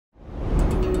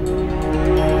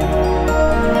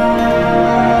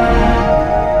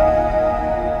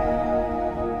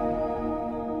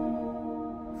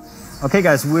Okay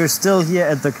guys, we're still here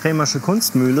at the Krämersche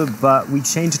Kunstmühle, but we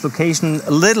changed location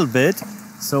a little bit.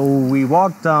 So we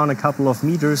walked down a couple of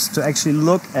meters to actually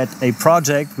look at a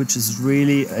project which is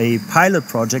really a pilot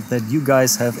project that you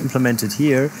guys have implemented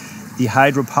here, the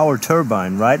hydropower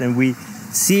turbine, right? And we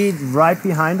see it right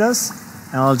behind us.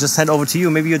 And I'll just hand over to you.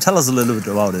 Maybe you tell us a little bit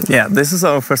about it. Yeah, this is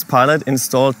our first pilot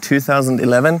installed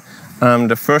 2011.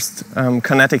 The first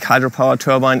kinetic hydropower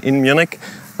turbine in Munich.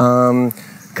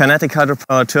 Kinetic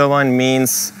hydropower turbine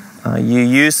means you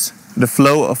use the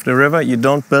flow of the river. You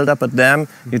don't build up a dam.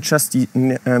 You just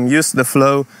use the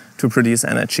flow to produce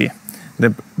energy.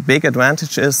 The big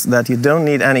advantage is that you don't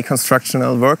need any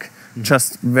constructional work,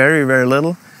 just very, very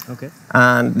little. Okay.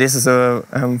 And this is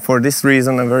for this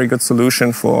reason a very good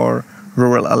solution for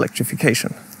rural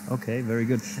electrification. Okay, very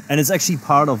good. And it's actually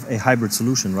part of a hybrid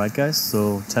solution, right guys?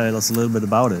 So tell us a little bit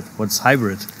about it. What's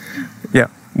hybrid? Yeah,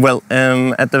 well,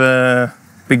 at the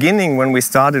beginning when we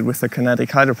started with the kinetic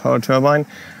hydropower turbine,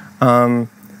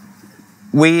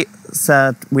 we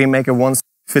said we make a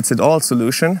one-fits-it-all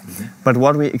solution. But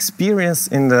what we experience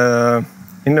in the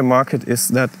market is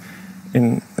that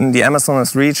in the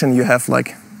Amazonas region you have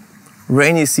like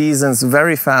rainy seasons,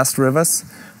 very fast rivers,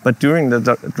 but during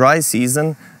the dry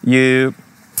season you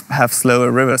have slower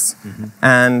rivers.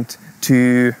 And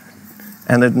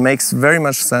it makes very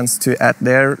much sense to add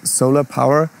their solar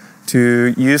power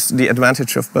to use the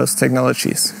advantage of both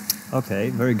technologies. Okay,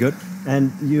 very good.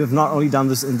 And you have not only done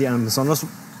this in the Amazonas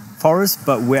forest,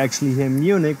 but we're actually here in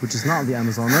Munich, which is not the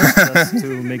Amazonas, just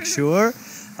to make sure.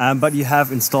 But you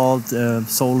have installed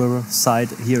solar side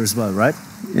here as well, right?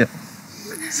 Yeah.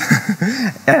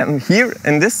 Here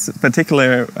in this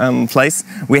particular place,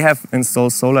 we have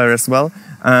installed solar as well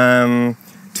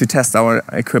to test our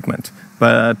equipment.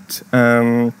 But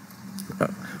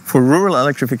for rural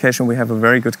electrification, we have a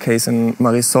very good case in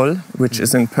Marius Weckel, which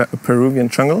is in Peruvian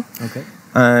jungle. Okay.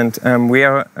 And we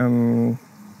are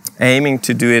aiming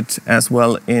to do it as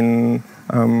well in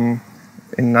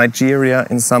Nigeria,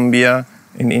 in Zambia,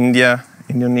 in India,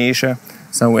 Indonesia.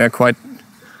 So we are quite...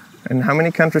 And how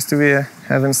many countries do we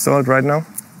have installed right now?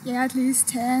 Yeah, at least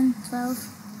 10, 12.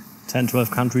 10,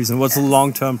 12 countries. And what's the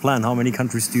long-term plan? How many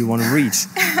countries do you want to reach?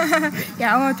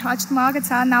 Yeah, our target markets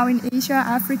are now in Asia,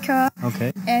 Africa,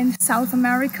 okay, and South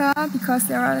America, because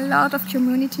there are a lot of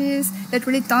communities that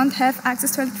really don't have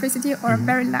access to electricity or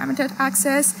very limited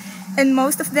access. And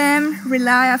most of them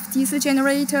rely on diesel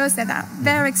generators that are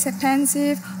very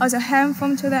expensive, also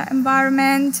harmful to the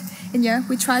environment. And yeah,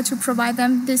 we try to provide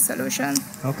them this solution.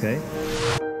 Okay.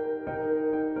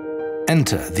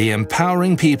 Enter the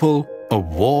Empowering People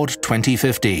Award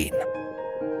 2015.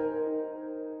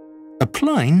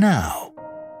 Apply now.